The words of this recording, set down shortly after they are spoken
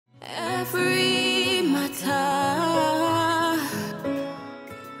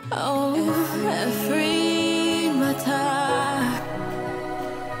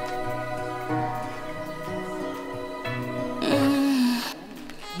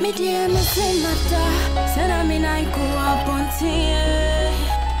Me dear, me say mata, send me na go up on tea.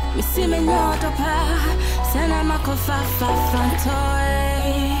 Me see me not pa, send a makofa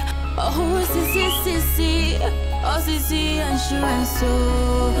fantoy. Oh, si, oh, si, insurance so.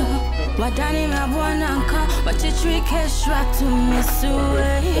 What Danny my one anchor, but you trick cash to me so.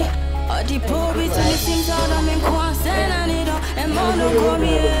 Oh, the poor bit of things all of me quants and I need and mono come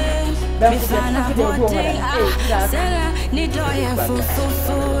here. Me find a body, send a need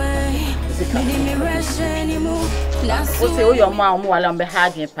me rush anymore. That's what say your mom while I'm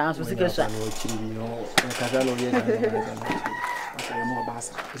behind pounds was a good shot.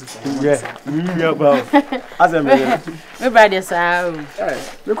 Yeah, well, as a man, maybe this out.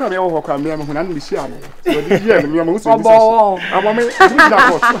 Look at me over come here when I'm the shadow.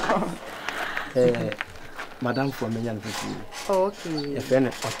 Madame for me and okay. A friend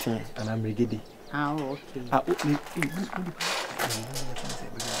of 10 and I'm Meregede. Oh, okay.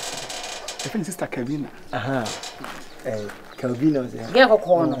 I think Sister Kelvina. Kelvina was there. Get a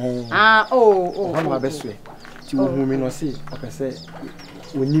corner. Oh, one of my best way. To whom no see, or say,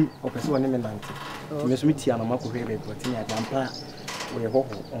 we knew of a swan in Miss Mitty and a Marco Rebe, but in a damper, we have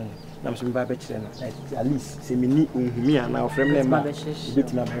on. I'm some babbage at least. Say me and our friend member,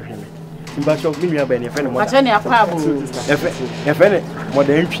 bit my very. But of me, I've been a friend of mine. A friend, more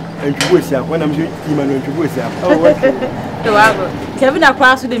than entry, and you was when I'm human and you was Kevin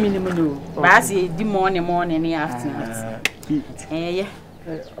across with the minimum. But I see the morning, in the afternoon. Eh,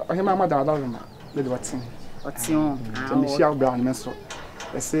 I am my mother, little what's your Michelle Brown, Meso.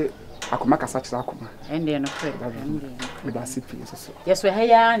 I say, I could make a such a and then with our CPS. Yes, we're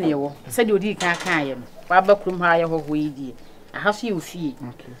here near. Said you did can't carry him. Barbara higher what we did. I have you fee.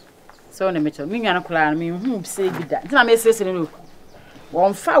 Okay. So, no matter me and a clan, me whom say that. I may say, no.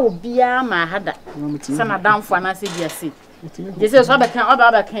 One foul be my had some are down for an answer, yes. This is what I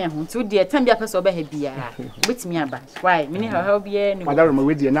can't to the attempt to pass over here. With me about why, meaning her help ye, Madame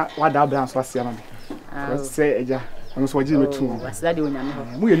with you, not what our brands was young. Say, I was watching it too. Was that doing?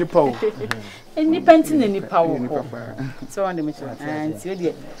 We any power. Independent any power. So on the mission. And so,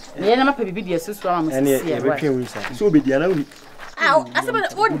 dear, the enemy may be the sister, and so be the ow, I said,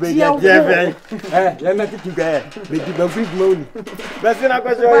 what dear, yeah, let me think you get. They give a big money. That's in a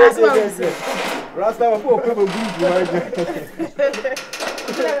question. Rasta,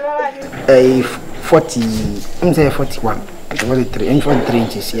 40, I'm saying 41. 43, and 43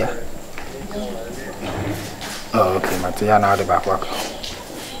 inches here. Oh, okay, Mattia, now the back work.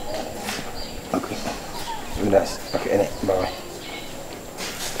 Okay, that's okay, bye.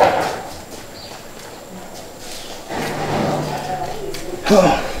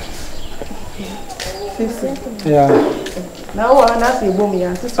 Yeah. Now I'm not a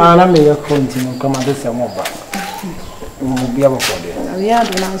woman. I'm a continue. Come on, this is more back. We'll be able to do it. Yeah,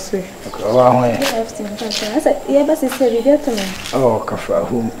 do not say. Okay, I said, yeah, but it's a gentleman. oh, Kafa,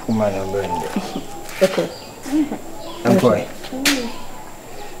 whom I am burning. Okay. I'm going.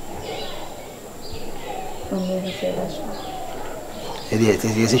 It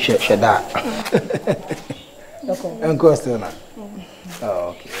is a shada. Okay. And Costona. Oh,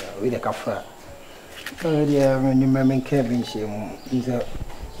 okay. With a Kafa. Oh, dear, when you remember Kevin, she is a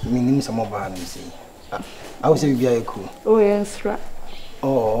meaning some more bad. I was a very cool. Oh, yes, right.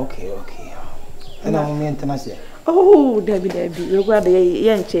 Oh, okay. And I'm maintenance. Oh, Debbie, you're glad the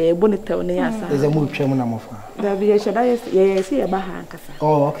Yanche, bonnet town, yes. There's a move chairman of her. Debbie, should I see a bahanka?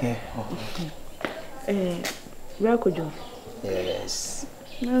 Oh, okay. Rakojo. Yes.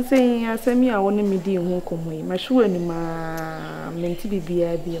 I'm saying, I send me a one medium who come away. My shoe and my meant to be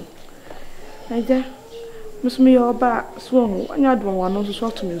beer. I just must me all back swung. One yard one also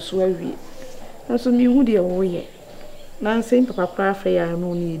shot to me sweary. And so me who dear way. Nan saying Papa Praffrey, I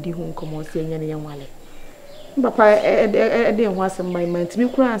no need the home come on saying any young wally. Papa, I didn't want some my mind to be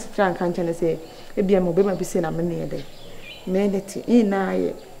crying, and can't say, it be a mobile be seen a many a day. Made it in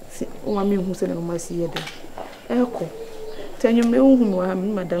I, one me who said on my sea a day. Echo. Tell you me whom I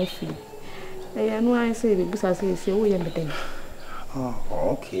am, Madame Fee. I know I say, because I say, we am the oh,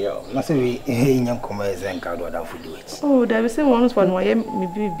 okay. Nothing in young commerce and card what I would do it. Oh, there is once one way,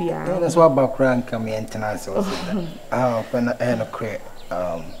 maybe be. That's what background come in tenants. Ah, when I had a crate,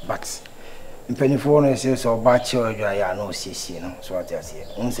 but. In Pennyphone says, or bachelor, I know CC, no, so what I say.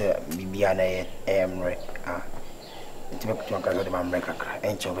 Once a Bibiana Emre, to make to a man make a cry,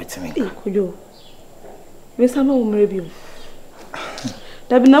 ain't you with me? Could you? Miss Home review.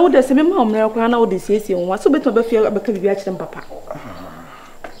 There be no the same home now, now this is you. What's so better to feel about the action, Papa?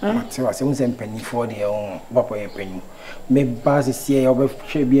 So I say, penny for the own Papa penny. May Bass is here, or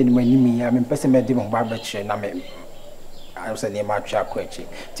should be in my name. I'm in person, Madame Barbecue, and I I was near my track question.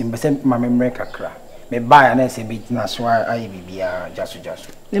 Timbasem, my memory kakra. Me buy an SB na so I be just.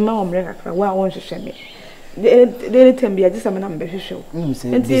 The mom record, what won't you send me? They tell me I just am an ambitious show. And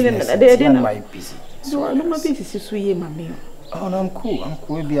then my busy. So I know my business is sweet, mammy. Oh, no, I'm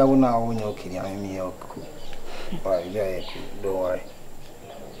cool. Be I will now when you're okay. I'm here cool. But yeah, cool. Don't worry.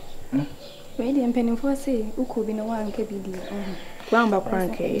 Ready and penny for say, who could be no one can be Grandma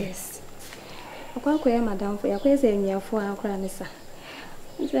cranky. Yes. I can't queer, madam, for your question, your 4 hour cranessa.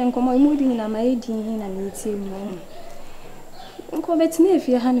 Then come on, moving in my 18 and 18 more. Uncle Betty, if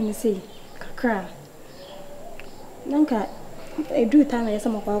you had me say, Kakra. Nanka, I do time as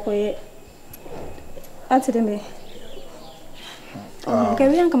some of our way. Answer me.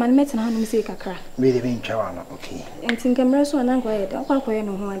 Carry on, come and met and have me say, Kakra. Really mean Chawana, okay. And think I'm so unquiet. I'll call you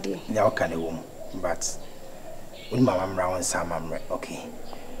no one day. Now can a woman, but when my mum round some, okay.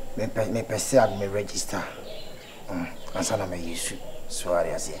 Me perceive me register. And son of me use. So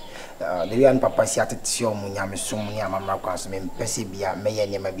I say, the young papa siated so munyam so many amamacas, me persevere, may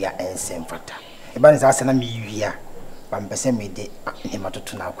any may be an same factor. A ban is asking me here, but person me de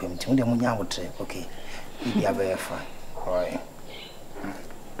hematotuna quim to the munyam, okay. You are very fine. All right.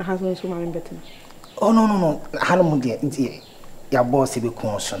 I have no so many better. Oh, no. Hannah, dear, your boss will be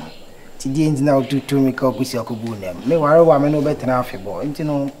consonant. Today now to make up with your kubunem. May worry, I no better than half a boy, and you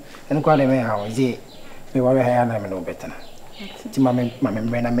know, and quite a man how is it? May worry, I am no better. My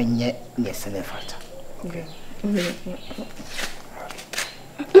membrane, I mean, yes, and a factor. Okay.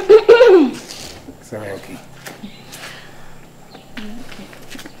 Sorry, okay.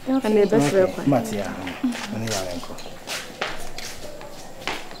 And the best record. Matia, and the uncle.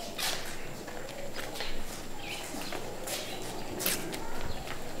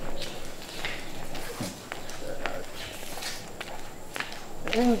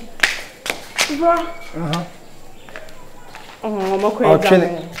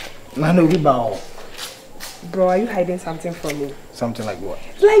 Bro, are you hiding something from me? Something like what?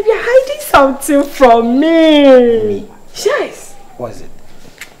 Like you're hiding something from me. Yes. What is it?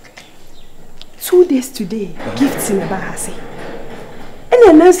 2 days today, Gifty in Bahasi. And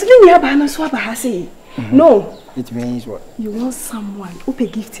then I'm sitting here by Bahasi. No. It means what? You want someone who pay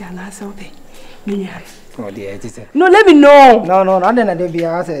Gifty and answer okay. Oh dear, it is. No, let me know. No, I didn't be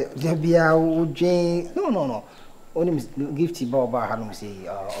no. Only Gifty Boba had say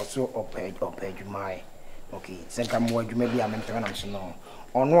also up my okay. Second word you maybe I'm in no.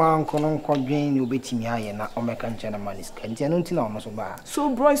 On one conjoin you bet me and American China money. So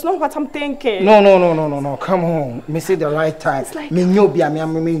bro, it's not what I'm thinking. No. Come on. Me say the right time. Like me no be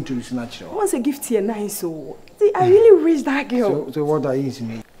me introduce natural. Once a Gifty and nice so. See, I really reached that girl. So what are you to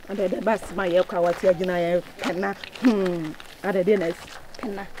me? And the best my Yakawati Agina Penna. At the dinners.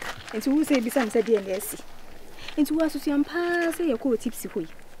 Penna. And who say beside said DNS? Into what was your pass a call tipsy way.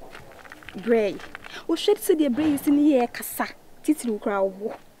 Bray. Or should say the bray is in the air cassa. Titty crowd.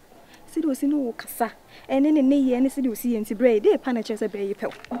 Said was in no cassa. And then a nay and said you see into bray. They panaches a bay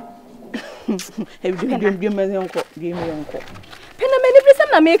pill. Have you been my uncle? Give me uncle. Penna many person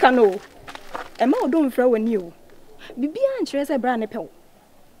I make a no. A more don't throw a new. Be beyond a brand pill.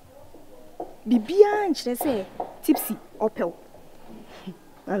 Be beyond say tipsy or pill.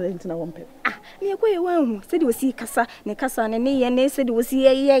 I didn't know one pill. Near quay one said you see Cassa, Nicassa, and nay, and they said you see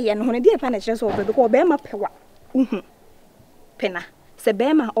a year and when a dear panaches over the Bema Pewa. Penna, said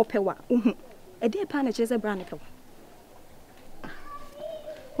Bema or Pewa. A dear panaches a brand pill.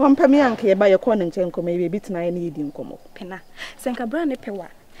 One pamianke by your corn and chanko may be beaten I need in como. Penna, sank a brand pewa.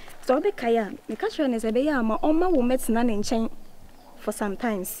 So the Kayan, the catcher is a bayama, or my woman's none in chain for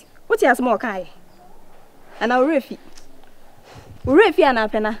sometimes. What is more kai? And our refi. Refi and a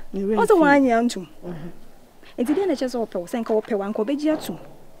penna. Also 1 year too. And today I just open, sank or pe one cobejia too.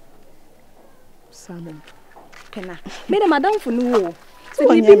 Salmon. Penna. Made a madam for no.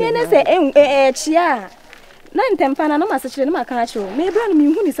 So you didn't say, chia. 9 tempana no message in my catcher. May brand me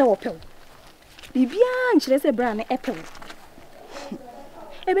who is our pill. Be beyond, she a brand apple.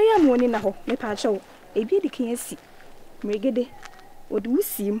 A bayan one in a hole, me patcho. A beauty can't see. Meregede. What do you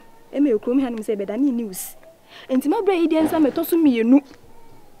see? A male chrome hand say, but I need news. And to my braid and some toss me a no.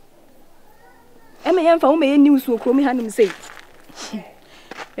 A man found me news will chrome hand say.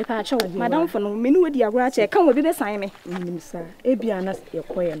 A patcho, madame for no minute, dear Ratchet, come with the sign me. Sir, Adeapena, your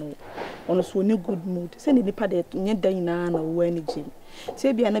choir no. On a swing good mood. Send the paddy near Diana or when Jim.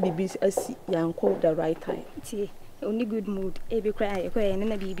 Say be another busy as young called the right time. Only good mood, every cry, and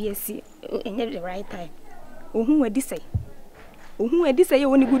then a BBSC, and yet the right time. Oh, who would this say? Oh, who would this say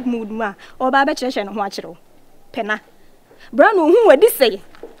only good mood, ma, or Baba Church and watch it. Penna. Brown, who would this say?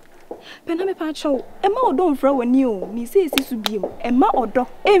 Pena me pa chow. Emma odo mfra wani o. Mi se su biem. Emma odo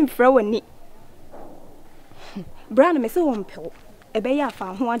emfra wani. Bra na me se wo mpel. Ebe ya fa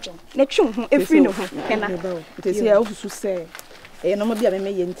ho agye. Na twu ho efri no ho. Pena. Tesi ya ofusu se. No mo bia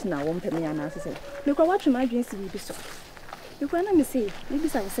me ye ntina wo mpem ya na asese. Me kwa watwe ma dwen si bi so. Me kwa na me se, me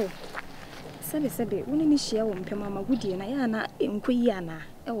bisa se. Sebe woni ni hia wo mpem ama gudie na ya na enkoyi ana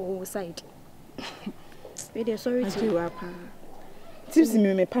e wo side. We dey sorry to Agyeiwaa pa. Tipsy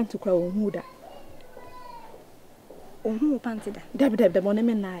me pantu kwa wo hu da. Ohu panti da. Dab mo ne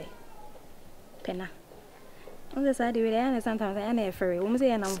me nai. Pena. On the side we dey na sometimes I na ferry. We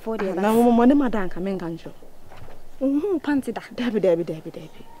say na mfo dey. Na mo ne madan ka me nkan cho. Ohu panti da. Dab.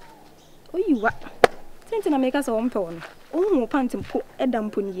 Oyiwa. Tinti na make us wo mpe wo no. Ohu panti mpo eda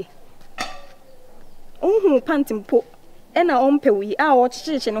mpo niye. Ohu panti mpo e na ompe wi a wo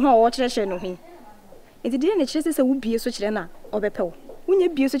chicheche no ho a wo chicheche no hi. Enti dire ne chire se wo bie so chire na obepe wo. Wonya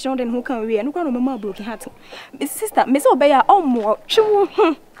bie so chire no de ho kan wi e no kwa no mama broken heart. Sister, me se obeya ommo twu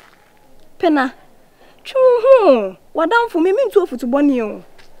ho. Pena. Twu ho. Wadamfo me ntu ofutu boni o.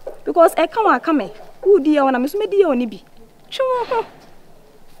 Because e kan wa ka me. Wo di ya wona me so me di ya oni bi. Twu ho.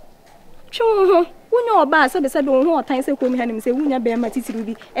 Wonya oba sabe wo ho otan se komi hanim se wonya be ma titiru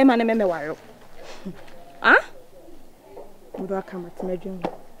bi e ma ne meme waro. Ah? Odo aka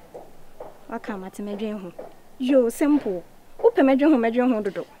matemedwen ho. Yo simple. Wo pe medwen ho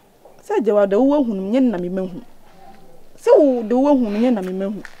dodo. Se Agyeiwaa da wo hu nye na me mahu. Se wo da wo hu nye na me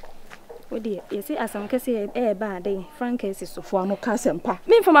mahu. Wo de ye se asam kese e ba den Frankesi so Fo ano ka sempa.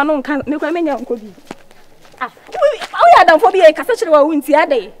 Me mfama no nka me kwa menya nko bi. Ah, wo ya damfo bi e kasa kire wa wunti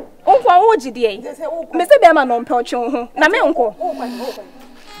ade. Onkwa wo gide e. Me se be ma no mpe oche ho. Na me nko.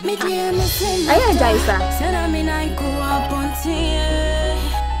 Agyeiwaa. Sena mina iku apontie.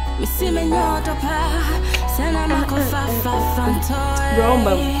 Misi me nyoto pa. Sena mako fa fantoy.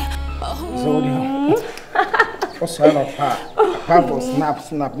 Romba. Zodio. Osana pa. Papa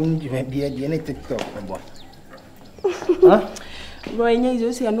snap unji be di na TikTok boy. Huh? Boy nya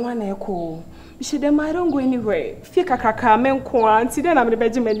izo se no na eko. She dem I don't go anywhere. Fika kaka menko anti then am the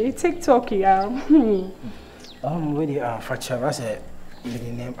Benjamin TikTok ya. Really facha say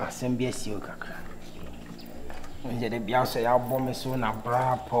the name Assembly CEO kakra. Nje de bia so ya bom so na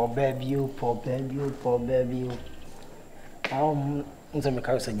bra po baby. Nze me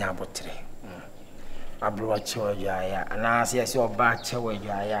ka so nya botre. Abro acho ya na se se oba acho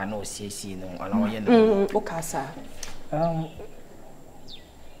ya na osiesi no ana wo ye no. O kasa.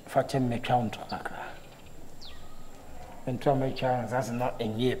 Facha me count kakra. Ntwa me count that's not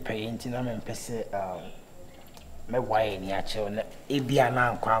enye pay nti na me pese me why ni acho na ebia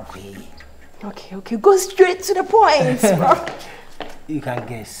na nkwankwa yi. Okay, go straight to the point, bro. You can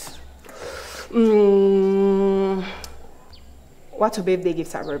guess. What a birthday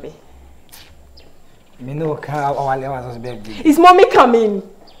gift are Ruby? Me know how our birthday. Is mommy coming?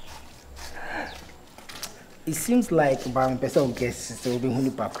 It seems like about person guess so be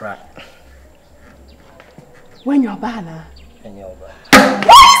hunu pakra. When you're banner. When you're banner.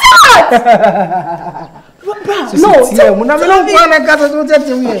 No,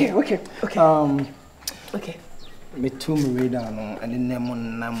 okay. Me too me read down and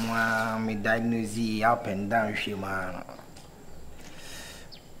then me diagnose up and down she man.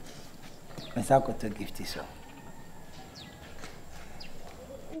 Me say go to Gifty so.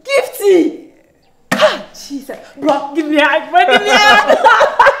 Gifty. Jesus, bro, give me a high,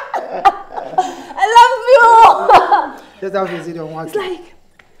 I love you. That's how you see the one. It's like,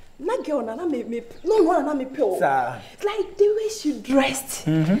 na girl na me no one na me pill. It's like the way she dressed.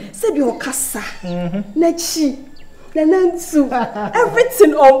 Said your casa, na chi, na nansu,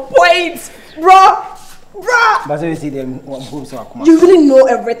 everything on point, bro. But you see them who so come. You really know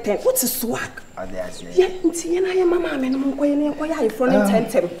everything. What's a swag? Yeah, mama me no ko ye front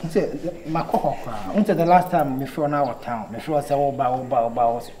tentem. Until the last time me from our town, me from say oba.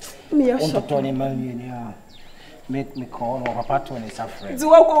 Me on Tony man me call or papa Tony suffering. Do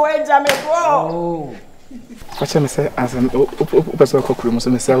go we jam me bro. Oh. What me say as an person ko kuru mo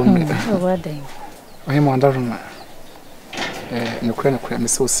me say o me. Oh, what day? I am wonder room. No kra me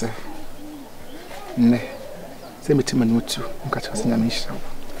so say. Ne. Say me tima no tu. Nka cha say na me hira.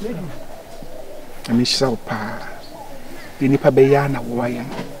 Me hira pa. Bi nipa be ya na wo ya.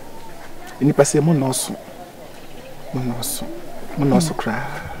 Nipa say mo no so kra.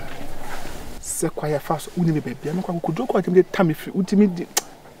 Se kwaya fast uni me bebia no kwa kudo kwa dem de tame fi utimi di.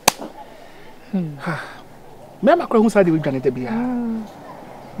 Ha. Me ma kra hu sa de wadwane de bia.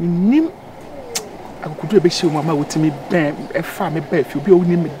 Nim akukudu ebe hye mama wotimi ben e fa me ba fi obi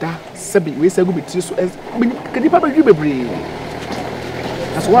oni me da sebe we se go betiri so me kadi pa ba dwi bebre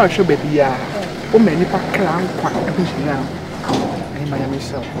That's why I show baby ya. O me nipa kra nkwa ehihia. Ai ma ya me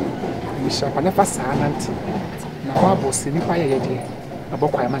show. Me show pa na fa saa nanti. Na wa bo se nipa ye de.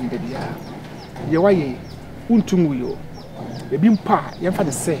 Abokwa ya ma ne baby ya. Ye wa ye untumu yo. Ebi mpa ye fa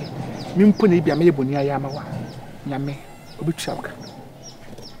de se. Mi mpo na bia me ye boni aya ma wa. Nyame obetwa waka.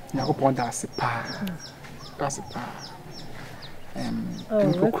 Nyakopon da se pa. Da se pa.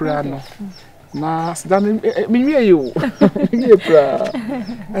 Mpokura no. Na sidan minwie yo. Minwie pra.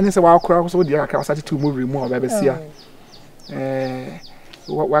 Ani se wa akora so de aka wasati tu mo remu oba besia.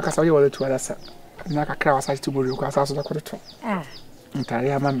 Wa ka sa ye wole tu adasa. Na kakra wasati tu mo remu ka sa so da kodo.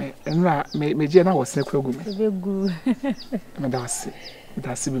 Ntare ama me. Enra me je na wosene kura gu me. Begu. Me da se.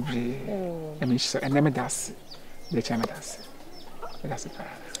 Da se bebre. Emi so ene me da se. De cha me da se. Me da se pa.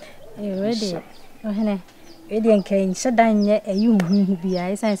 Ready. Ohene. Ready enkan shedan ye ayunhu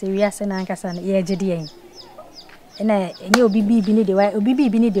bia isan se wiase na ankasa na ye gede yen. Na enye obi bibi ni de wa obi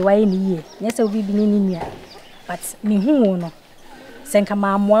bibi ni de wa ye ni ye. Nyese obi bibi ni nua. But me hu no. Senka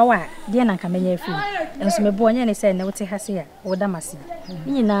maamoa wa de na nka menya afi. Enso me bo onye ne se na wote hase a wo da mase.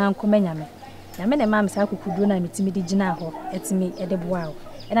 Ni na nkomanya me. Na me ne mam sa akukudu na metimi de gina ho. Etimi ede boa wo.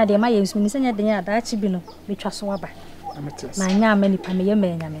 Na de ma ye nso ni senya de ya da achi bi no metwa so waba. Ma nya mani pa me ye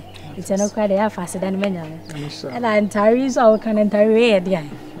menya me. It's no cry ya fast than menya me. And I entire so can entire we dia.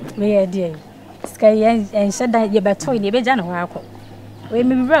 We dia. Sky and said that you better ye be jana wa akọ. We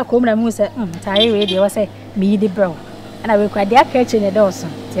me bra ko na mu say entire we dia we say me di bro. And I we kwa dia catch in the doors.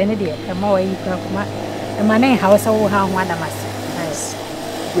 Tene dia e ma wa yi kwa kuma. E ma na house wo ha ho adamas. Nice.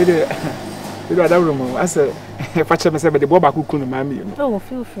 We do that room as a fatcher me say be the boba kuku no ma me. Oh,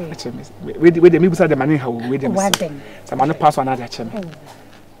 feel free. We the me busa the man ha we dem. Some man pass another chem.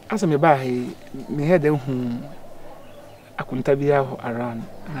 As me ba he me head hu akunta bia around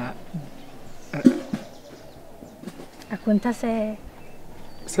na akunta say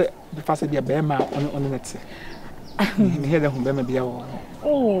the fast bia be ma on net. Me head hu be ma bia wo.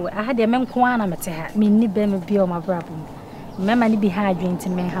 Oh, I had a men kwa na mete ha. Me ni be me bia o ma brabo. Mema ni bi ha adwenti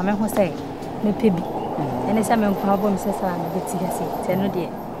me ha me ho say me pebi. Ene say men kwa bo me say sa me beti ha say. Te no de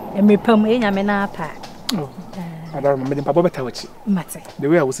emrepam enya me na apa. Oh. I don't remember Papa better with Matter. The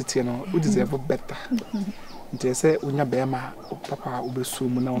way I was sitting on, who deserve better. They say, Unya Bema, Papa, will be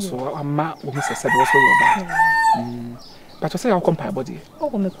soon now, so a ma will miss a said also your back. But I say, I'll compare body. Oh,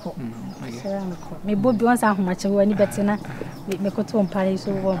 me call. Me Bobby once how much of any better now. Me go to Paris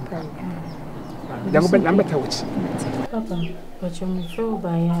or one Paris. Young better which. Papa, but you're throw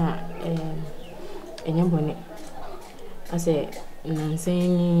by a young bonnet. I say,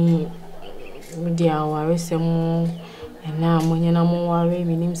 Nancy. Media waresem na amonye na mo ware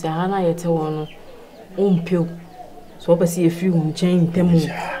minim se ha na yete wono ompio so opese efi hu nchen ntemu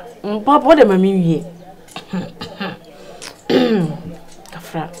papa de mami wie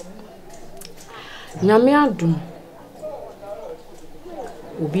kafra nyame adum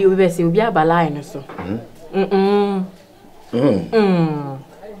obi be se obi abalai no so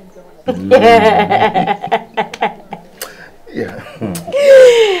yeah.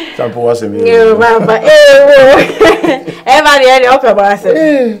 Sample was a me. Baba, everybody had up about us.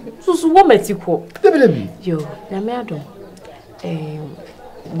 So, what metiko? Yo, Namado.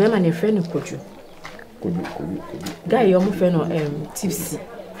 Bema ne friend could you? Guy, your friend or Tipsy.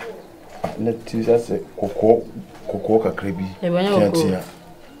 Let Tipsy cocoa crabby.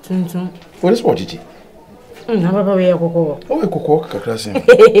 What is what did you? Papa, we are cocoa. Oh, a cocoa crashing.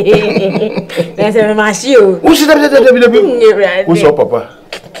 There's a machine. Who's your papa?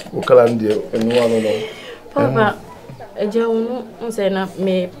 Ukalandia and one. Papa, a Joe say not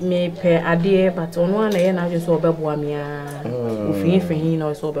me pay a dear, but on one end I just saw Babuamia. If he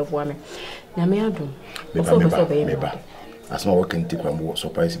knows so Babuami. Namiado. As my working tip and what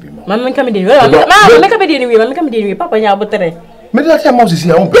surprise be more. Mamma come in. Mamma come in. Papa, ya butter. Me that your mouse is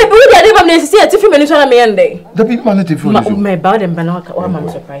here. We never necessary to feel anything on me ende. The people manage to my bad and banana or mamma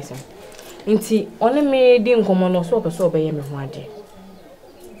surprising. Inti only me didn't come on so by me one day.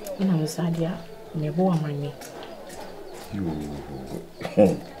 And I was sad, yeah, me boy money. You,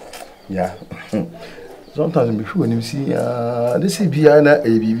 yeah. Sometimes before when you see, this is behind a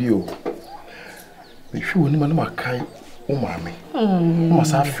ABVO. Before when you man kai, oh mammy,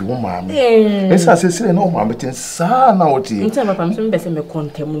 must have you, mammy. Yes, I say no, mammy, son, now what you tell me, some better me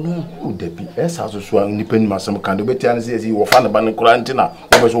contempt. Oh, Debbie, as I was so independent, my some kind of better and says you will find a band in quarantine.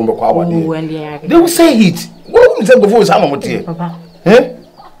 They will say it. What will you say before some Papa? Eh?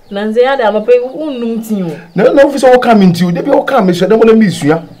 Nanzia, I'm a pay unum. No, officer will come into you. They will come, Miss. I don't want to miss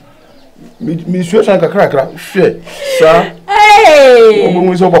you. Miss, you're like a cracker. Shit, sir. Hey,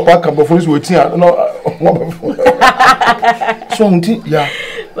 we saw Papa come before his waiting. No, so, yeah.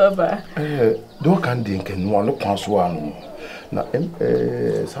 Baba. Do kan din kan no no kwan so anu. Na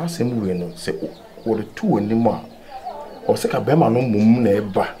sa asem we no se o de tu oni mu a o se ka be ma no mum na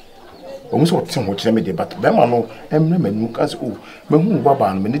eba. O mu so tin ho kire me de but be ma no emre manu ka se o me hu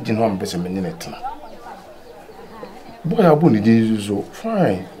baba no me ne di no am be se me ne tena. Boy abu ni di zo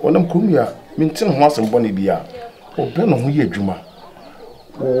fine. Onam krum ya me tin ho asem bo ne bia. O be no ho ye adwuma.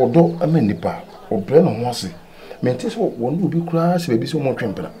 O do amanipa. O be no ho ase. Me tin so won obi kura se be so mo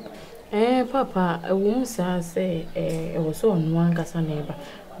twempera. Papa, a woman says, it was so on one cassa neighbor,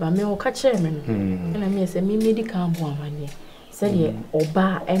 but me will catch him, and I may say, me medical woman, said ye, or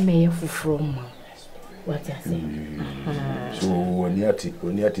bar a mayor from what I say. So when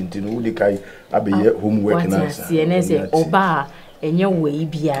you're tinting, would the kai, I be homework and I say, or bar, and your way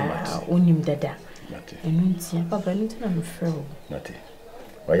be a unim dada. And see, Papa, I'm fro. Nothing.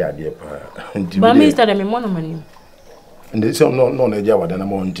 Why are dear, but Mr. Monoman. And this no Agyeiwaa than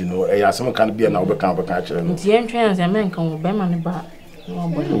I'm on to know. Some can be an overcome catcher. The entrance, a man come with Beman about.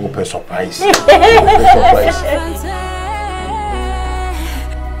 No surprise. Surprise.